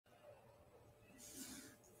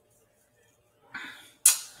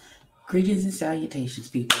Greetings and salutations,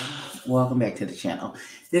 people. Welcome back to the channel.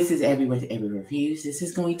 This is Abby with Abby Reviews. This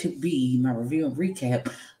is going to be my review and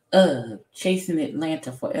recap of Chasing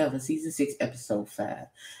Atlanta Forever, Season 6, Episode 5. I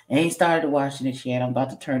ain't started watching it yet. I'm about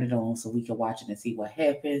to turn it on so we can watch it and see what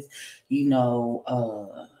happens. You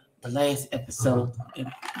know, the last episode,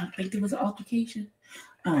 I think there was an altercation.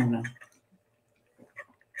 I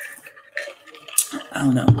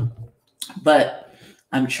don't know. But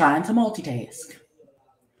I'm trying to multitask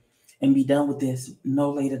and be done with this no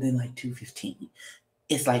later than like 2:15.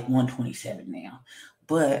 It's like 1:27 now.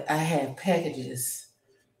 But I have packages.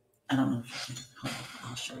 I don't know if you can. Hold on,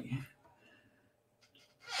 I'll show you.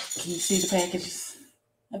 Can you see the packages?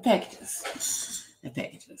 The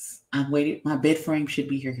packages. I'm waiting. My bed frame should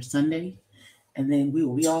be here Sunday. And then we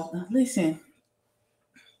will be off. Now, listen.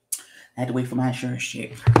 I had to wait for my insurance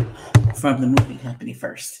check from the movie company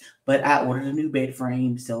first. But I ordered a new bed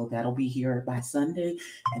frame, so that'll be here by Sunday.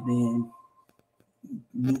 And then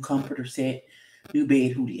new comforter set, new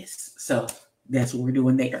bed, who this. So that's what we're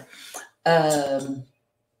doing there. But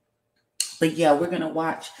yeah, we're going to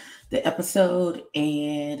watch the episode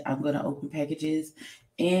and I'm going to open packages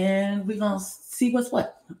and we're going to see what's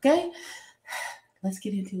what. Okay? Let's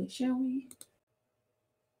get into it, shall we?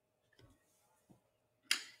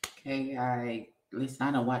 Okay, listen,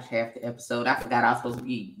 I done watched half the episode. I forgot I was supposed to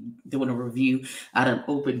be doing a review. I done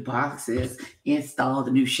opened boxes, installed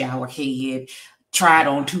a new shower head, tried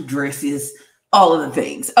on 2 dresses, all of the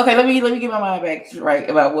things. Okay, let me get my mind back right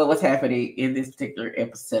about what was happening in this particular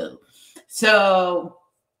episode. So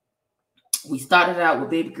we started out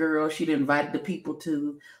with Baby Girl. She'd invited the people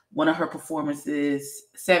to one of her performances.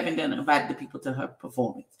 7 then invited the people to her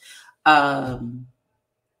performance.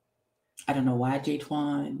 I don't know why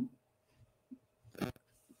Jaytwan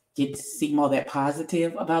didn't seem all that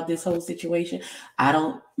positive about this whole situation. I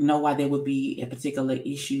don't know why there would be a particular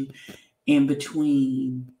issue in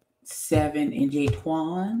between 7 and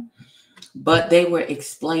Jaytwan, but they were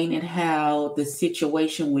explaining how the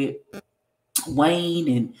situation with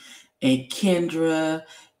Wayne and Kendra,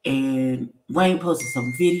 and Wayne posted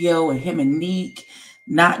some video and him and Neek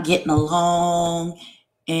not getting along,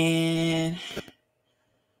 and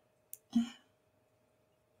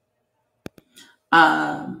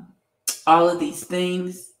all of these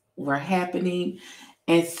things were happening.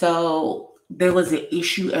 And so there was an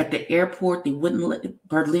issue at the airport. They wouldn't let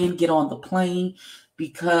Berlin get on the plane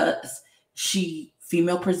because she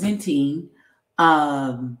female presenting.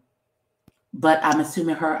 But I'm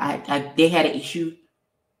assuming they had an issue.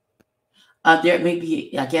 There may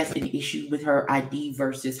be, I guess, an issue with her ID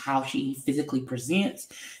versus how she physically presents.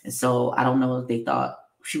 And so I don't know if they thought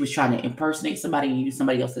she was trying to impersonate somebody and use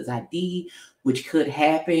somebody else's ID, which could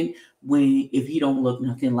happen if you don't look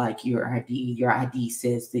nothing like your ID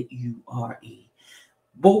says that you are a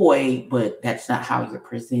boy, but that's not how you're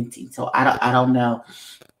presenting. So I don't know.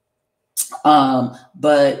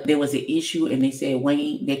 But there was an issue and they said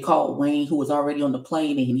they called Wayne, who was already on the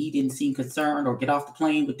plane, and he didn't seem concerned or get off the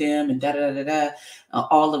plane with them and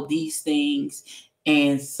all of these things.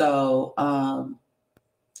 And so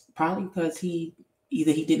probably because he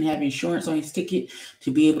didn't have insurance on his ticket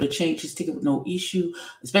to be able to change his ticket with no issue,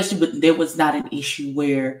 especially, but there was not an issue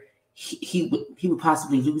where he would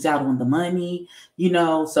possibly lose out on the money,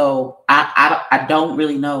 So I don't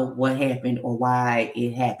really know what happened or why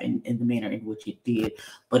it happened in the manner in which it did,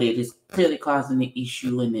 but it is clearly causing an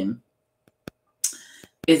issue. And then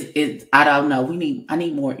I don't know. I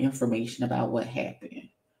need more information about what happened.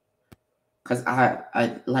 Because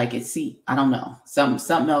I like it. See, I don't know.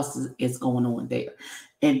 Something else is going on there.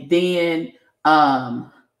 And then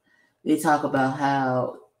they talk about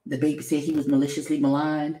how the baby said he was maliciously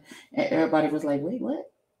maligned, and everybody was like, "Wait,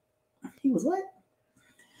 what? He was what?"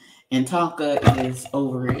 And Tonka is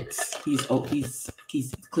over it. He's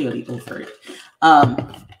clearly over it.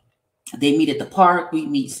 They meet at the park. We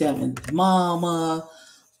meet 7's mama.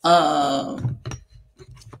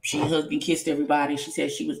 She hugged and kissed everybody. She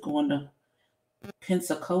said she was going to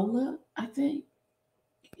Pensacola, I think.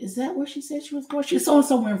 Is that where she said she was going? She was going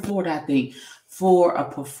somewhere in Florida, I think, for a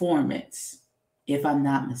performance, if I'm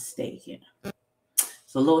not mistaken.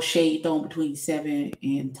 So a little shade thrown between 7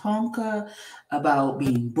 and Tonka about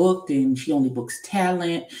being booked, and she only books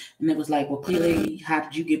talent. And it was like, well, clearly, how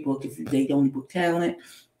did you get booked if they only book talent?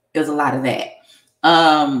 There's a lot of that.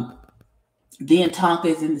 Then Tonka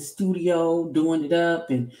is in the studio doing it up,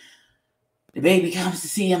 and the baby comes to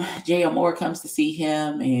see him. J.R. Moore comes to see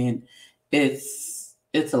him, and it's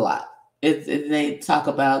a lot. They talk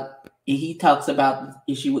about, he talks about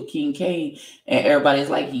the issue with King Kane, and everybody's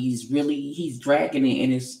like, he's dragging it,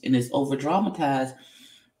 and it's over dramatized.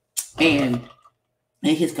 And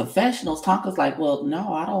in his confessionals, Tonka's like, well,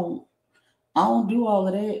 no, I don't do all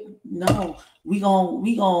of that. No, we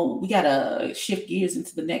gotta shift gears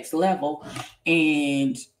into the next level,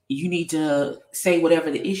 and you need to say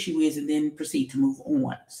whatever the issue is, and then proceed to move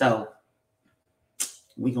on. So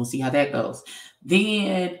we're gonna see how that goes.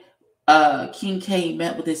 Then King K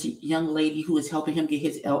met with this young lady who is helping him get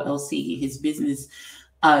his LLC, his business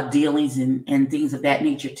dealings and things of that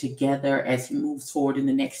nature together as he moves forward in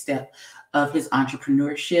the next step of his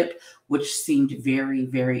entrepreneurship, which seemed very,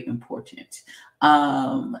 very important.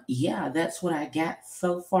 Yeah, that's what I got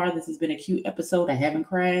so far. This has been a cute episode. I haven't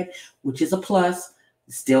cried, which is a plus.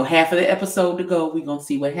 Still half of the episode to go. We're gonna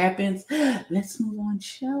see what happens. Let's move on,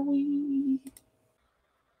 shall we?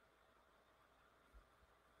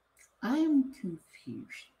 I am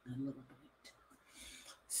confused a little bit.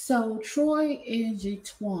 So Troy and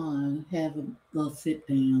Jatwan have a little sit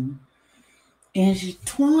down, and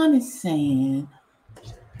Jatwan is saying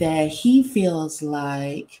that he feels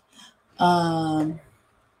like that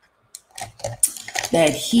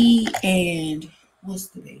he and what's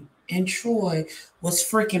the name and Troy was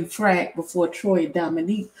freaking frack before Troy and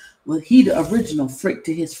Dominique. Well, he the original frick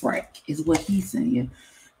to his frack is what he's saying,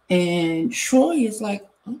 and Troy is like,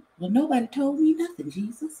 oh, well, nobody told me nothing.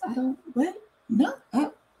 Jesus, I don't what no.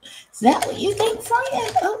 Is that what you think,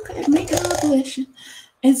 friend? Okay, make God bless you.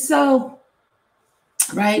 And so,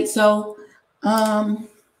 right, so and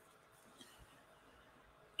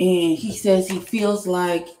he says he feels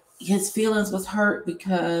like his feelings was hurt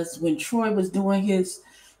because when Troy was doing his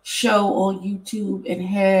show on YouTube and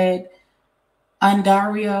had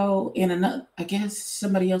Andario and another, I guess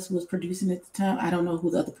somebody else who was producing at the time. I don't know who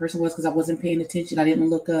the other person was because I wasn't paying attention. I didn't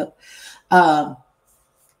look up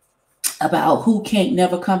about who can't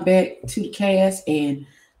never come back to the cast, and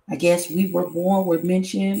I guess We Were Born were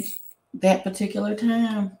mentioned that particular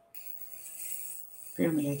time.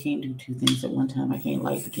 Apparently, I can't do two things at one time. I can't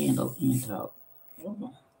light the candle and talk.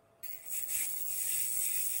 Oh.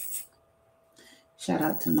 Shout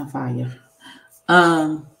out to my fire.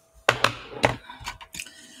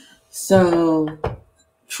 So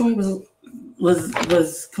Troy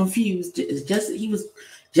was confused. He was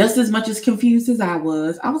just as much as confused as I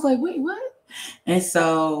was. I was like, wait, what? And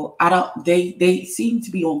so they seem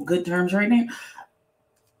to be on good terms right now.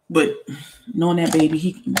 But knowing that baby,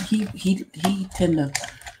 he tend to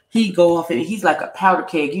he go off and he's like a powder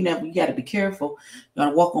keg. You gotta be careful. You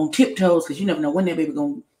gotta walk on tiptoes because you never know when that baby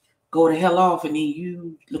gonna go the hell off and then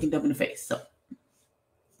you looking them in the face. So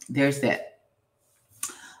there's that.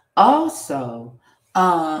 Also,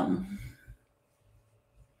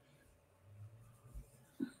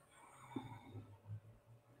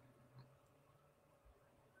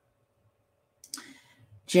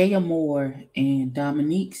 Jay Moore and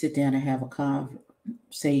Dominique sit down and have a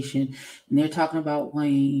conversation, and they're talking about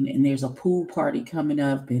Wayne, and there's a pool party coming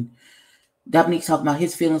up, and Dominique talking about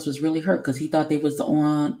his feelings was really hurt because he thought they was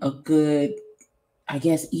on a good, I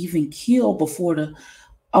guess, even kill before the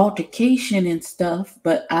altercation and stuff,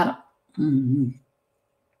 but I don't. Mm-hmm.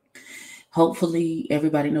 Hopefully,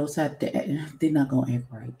 everybody knows how they're not gonna act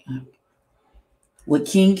right. With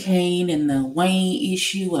King Kane and the Wayne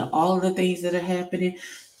issue and all of the things that are happening,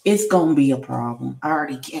 it's gonna be a problem.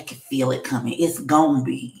 I can feel it coming. It's gonna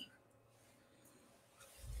be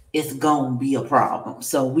a problem.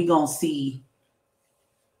 So we're gonna see.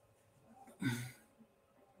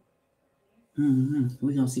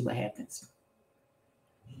 We're gonna see what happens.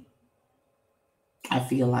 I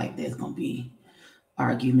feel like there's gonna be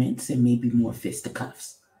arguments and maybe more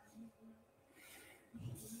fisticuffs.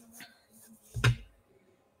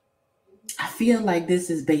 I feel like this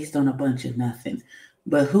is based on a bunch of nothing.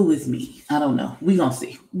 But who is me? I don't know. We gonna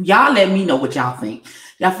see. Y'all let me know what y'all think.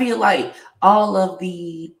 Y'all feel like all of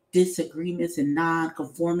the disagreements and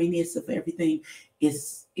non-conformingness of everything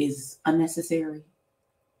is unnecessary?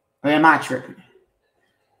 Or am I tripping?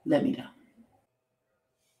 Let me know.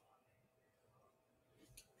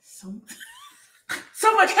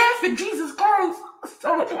 So much happened, Jesus Christ.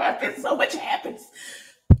 So much happened. So much happens.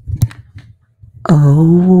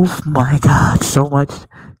 Oh my God, so much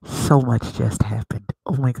just happened.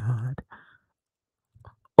 Oh my God.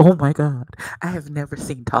 Oh my God. I have never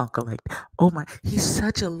seen Tonka like that. Oh my, he's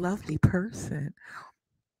such a lovely person.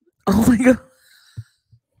 Oh my God.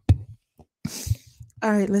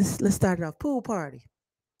 All right, let's start it off. Pool party.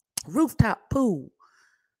 Rooftop pool.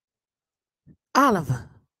 Oliver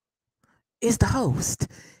is the host.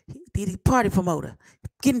 The party promoter.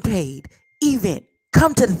 Getting paid. Event.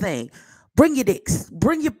 Come to the thing. Bring your dicks.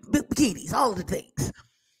 Bring your bikinis. All of the things.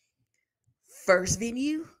 First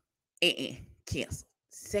venue, cancel.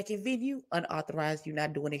 Second venue, unauthorized. You're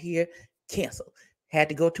not doing it here. Cancel. Had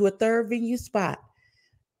to go to a third venue spot.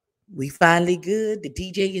 We finally good. The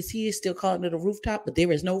DJ is here, still calling it a rooftop, but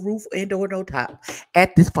there is no roof and or no top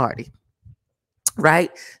at this party.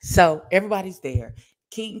 Right? So everybody's there.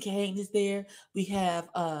 King Kane is there. We have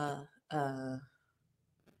an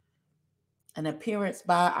appearance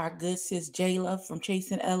by our good sis Jayla from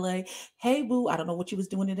Chasing LA. Hey boo, I don't know what you was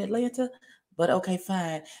doing in Atlanta, but okay,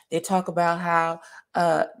 fine. They talk about how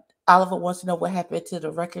Oliver wants to know what happened to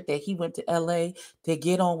the record that he went to LA to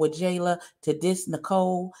get on with Jayla to diss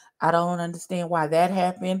Nicole. I don't understand why that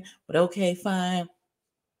happened, but okay, fine.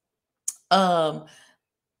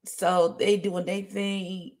 So they doing their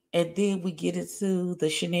thing, and then we get into the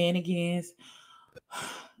shenanigans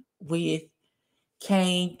with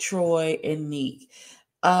Kane, Troy, and Neek.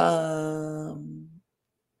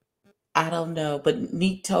 I don't know, but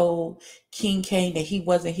Neek told King Kane that he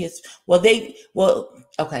wasn't his.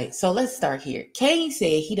 Okay, so let's start here. Kane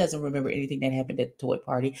said he doesn't remember anything that happened at the toy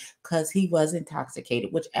party because he was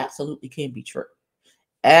intoxicated, which absolutely can be true.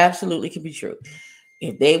 Absolutely can be true.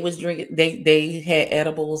 If they was drinking, they had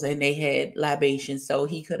edibles and they had libations, so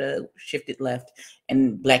he could have shifted left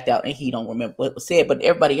and blacked out, and he don't remember what was said. But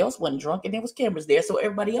everybody else wasn't drunk, and there was cameras there, so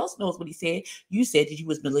everybody else knows what he said. You said that you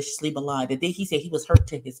was maliciously maligned, and then he said he was hurt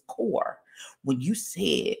to his core when you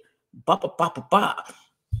said ba ba ba ba ba.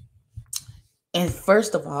 And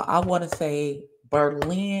first of all, I want to say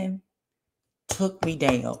Berlin took me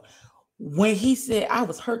down when he said I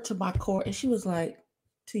was hurt to my core, and she was like,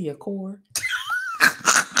 "To your core."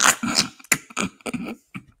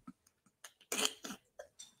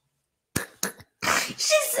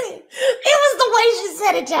 She said, it was the way she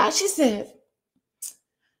said it, y'all. She said,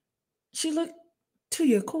 she looked to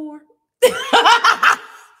your core.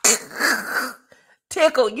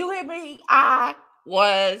 Tickled. You hear me? I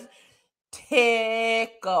was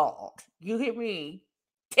tickled. You hear me?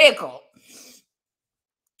 Tickled.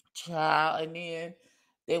 Child. And then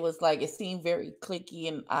it was like, it seemed very cliquey,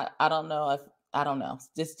 and I don't know if, I don't know.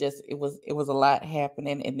 It was a lot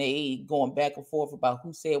happening, and they going back and forth about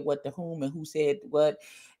who said what to whom and who said what,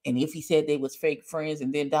 and if he said they was fake friends,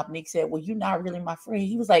 and then Dominique said, "Well, you're not really my friend."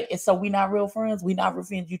 He was like, "And so we not real friends? We not real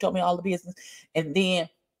friends? You told me all the business." And then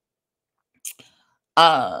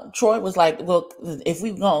Troy was like, "Well, if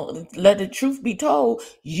we gonna let the truth be told,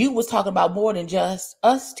 you was talking about more than just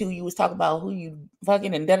us two. You was talking about who you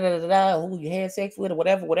fucking and da da da da, who you had sex with or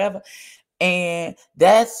whatever." And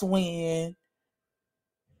that's when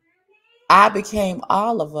I became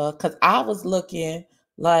Oliver, because I was looking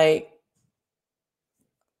like,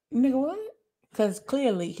 nigga, what? Because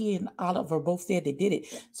clearly he and Oliver both said they did it.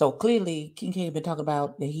 So clearly King K been talking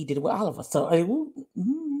about that he did it with Oliver. So,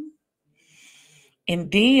 and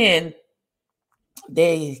then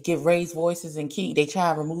they give raised voices, and they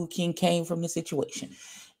try to remove King Kane from the situation.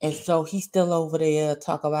 And so he's still over there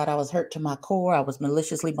talking about, I was hurt to my core, I was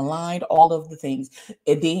maliciously maligned, all of the things.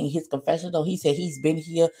 And then his confession, though, he said he's been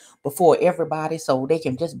here before everybody, so they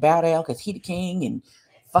can just bow down because he the king and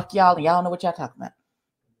fuck y'all, and y'all know what y'all talking about.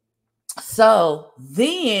 So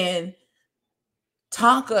then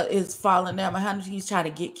Tonka is falling down behind him. He's trying to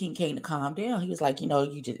get King Kane to calm down. He was like,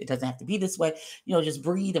 it doesn't have to be this way. Just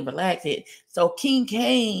breathe and relax it. So King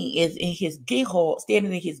Kane is in his get hard,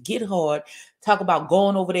 standing in his get hard, talk about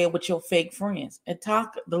going over there with your fake friends. And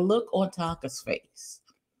the look on Tonka's face.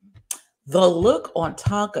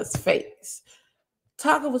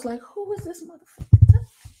 Tonka was like, who is this motherfucker?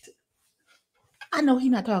 I know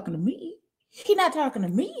he's not talking to me. He not talking to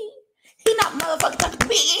me. He not motherfucking talking to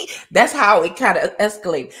me. That's how it kind of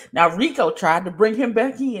escalated. Now, Rico tried to bring him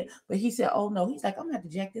back in, but he said, oh, no. He's like, I'm going to have to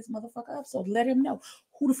jack this motherfucker up, so let him know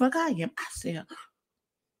who the fuck I am. I said,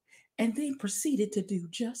 and then proceeded to do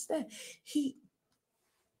just that.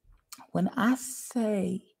 When I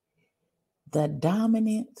say the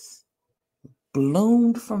dominance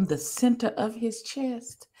bloomed from the center of his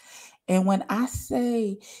chest, and when I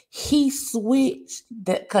say he switched,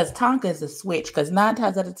 that because Tonka is a switch, because 9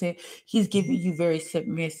 times out of 10, he's giving you very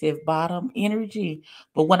submissive bottom energy.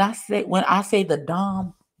 But when I say the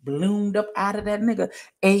dom bloomed up out of that nigga,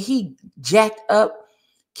 and he jacked up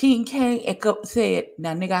King Kane and said,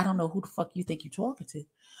 now nigga, I don't know who the fuck you think you're talking to,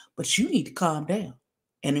 but you need to calm down.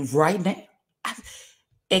 And right now.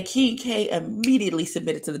 And King K immediately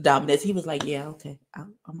submitted to the dominance. He was like, yeah, okay,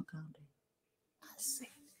 I'm going to calm down. I said,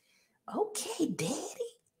 okay, daddy.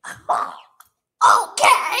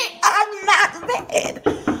 Okay, I'm not mad.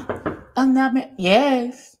 I'm not mad.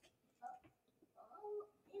 Yes.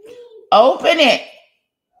 Open it.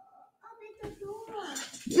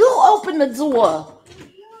 You open the door.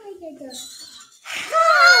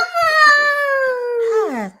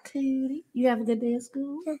 Hi, Tootie. You have a good day at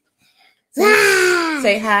school?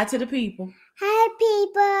 Say hi to the people. Hi,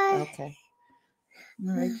 people. Okay.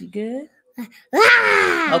 All right, you good?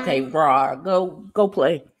 Okay, raw. Go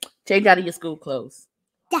play. Change out of your school clothes.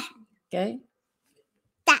 Okay?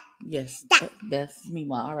 Yes. That's me,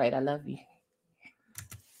 Ma. All right, I love you.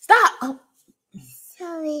 Stop. Oh.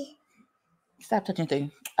 Sorry. Stop touching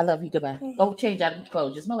things. I love you. Goodbye. Go change out of your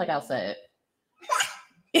clothes. You smell like outside.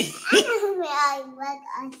 I went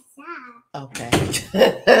outside. Okay.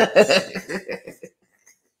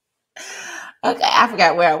 Okay, I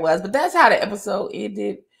forgot where I was, but that's how the episode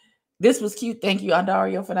ended. This was cute. Thank you,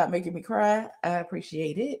 Andario, for not making me cry. I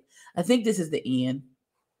appreciate it. I think this is the end.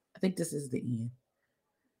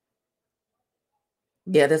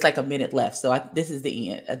 Yeah, there's like a minute left. So this is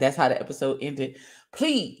the end. That's how the episode ended.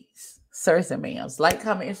 Please, sirs and ma'ams, like,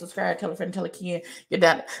 comment, and subscribe. Tell a friend, tell a kid. Get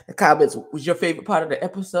down in the comments. Was your favorite part of the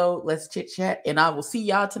episode? Let's chit chat. And I will see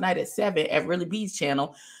y'all tonight at 7 at Really Bees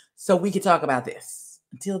channel so we can talk about this.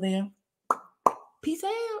 Until then, peace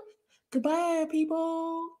out. Goodbye,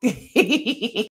 people.